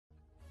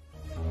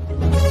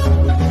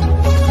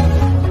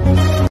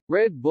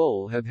Red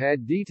Bull have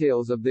had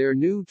details of their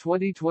new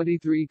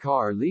 2023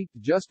 car leaked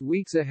just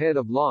weeks ahead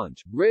of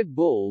launch. Red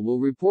Bull will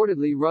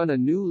reportedly run a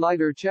new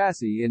lighter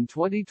chassis in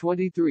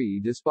 2023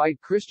 despite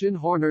Christian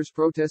Horner's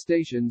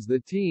protestations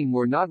the team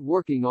were not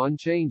working on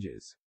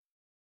changes.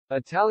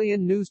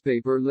 Italian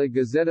newspaper La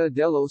Gazzetta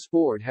dello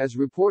Sport has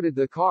reported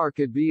the car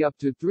could be up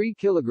to 3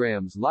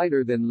 kilograms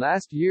lighter than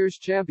last year's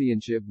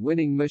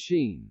championship-winning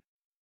machine.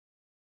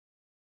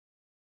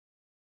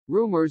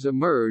 Rumors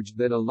emerged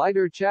that a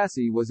lighter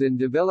chassis was in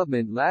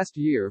development last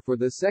year for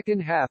the second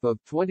half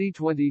of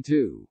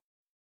 2022.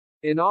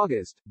 In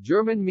August,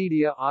 German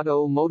media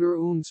Auto Motor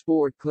und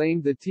Sport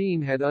claimed the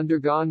team had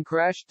undergone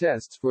crash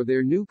tests for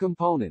their new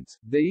components.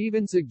 They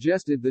even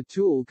suggested the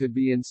tool could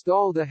be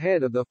installed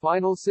ahead of the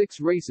final 6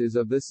 races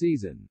of the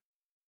season.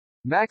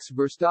 Max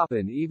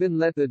Verstappen even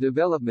let the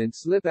development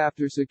slip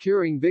after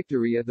securing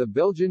victory at the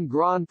Belgian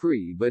Grand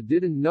Prix but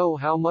didn't know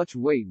how much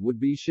weight would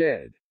be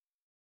shed.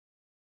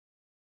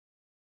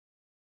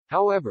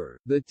 However,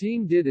 the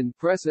team didn't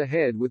press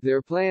ahead with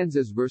their plans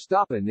as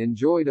Verstappen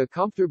enjoyed a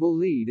comfortable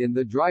lead in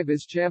the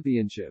Drivers'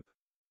 Championship.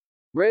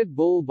 Red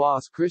Bull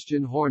boss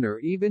Christian Horner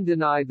even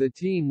denied the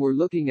team were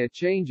looking at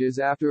changes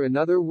after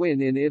another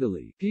win in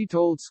Italy. He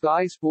told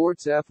Sky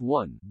Sports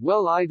F1,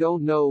 "Well, I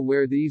don't know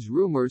where these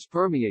rumors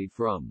permeate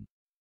from.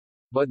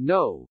 But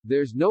no,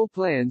 there's no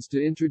plans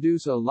to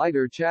introduce a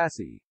lighter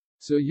chassis.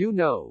 So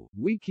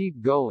we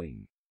keep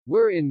going.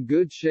 We're in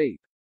good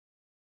shape."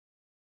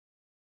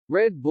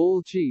 Red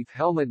Bull chief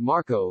Helmut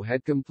Marko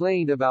had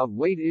complained about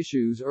weight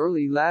issues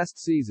early last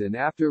season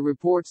after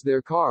reports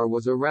their car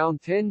was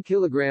around 10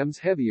 kilograms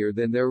heavier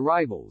than their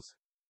rivals.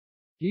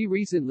 He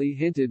recently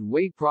hinted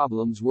weight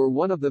problems were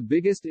one of the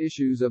biggest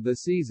issues of the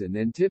season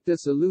and tipped a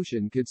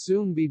solution could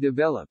soon be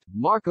developed.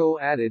 Marko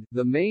added,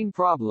 "The main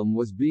problem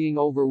was being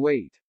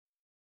overweight.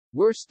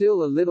 We're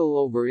still a little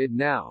over it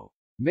now.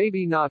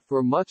 Maybe not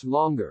for much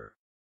longer."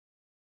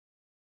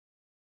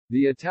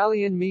 The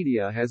Italian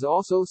media has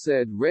also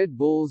said Red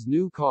Bull's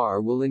new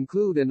car will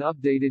include an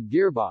updated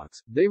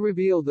gearbox. They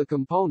reveal the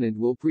component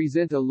will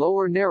present a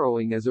lower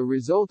narrowing as a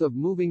result of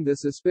moving the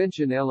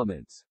suspension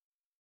elements.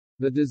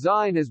 The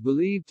design is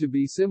believed to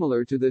be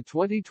similar to the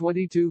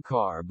 2022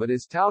 car but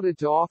is touted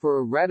to offer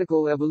a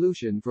radical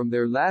evolution from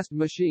their last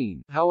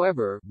machine.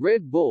 However,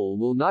 Red Bull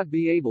will not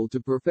be able to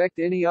perfect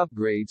any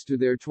upgrades to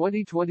their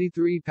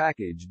 2023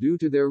 package due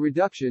to their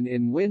reduction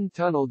in wind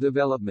tunnel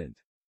development.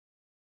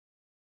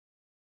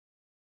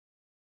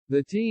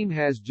 The team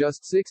has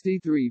just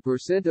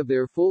 63% of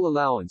their full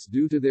allowance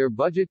due to their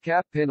budget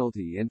cap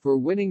penalty and for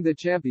winning the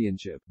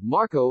championship.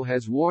 Marko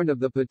has warned of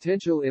the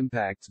potential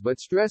impacts but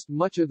stressed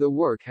much of the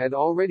work had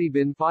already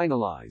been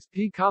finalized.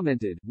 He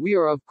commented, "We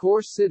are of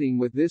course sitting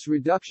with this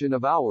reduction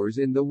of hours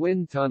in the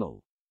wind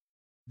tunnel.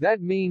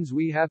 That means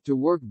we have to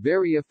work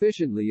very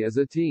efficiently as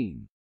a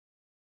team.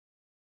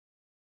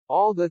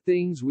 All the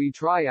things we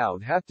try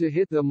out have to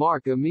hit the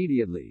mark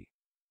immediately.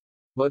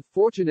 But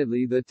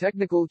fortunately the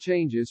technical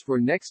changes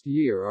for next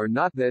year are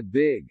not that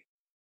big.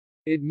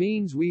 It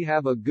means we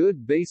have a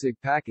good basic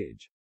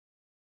package.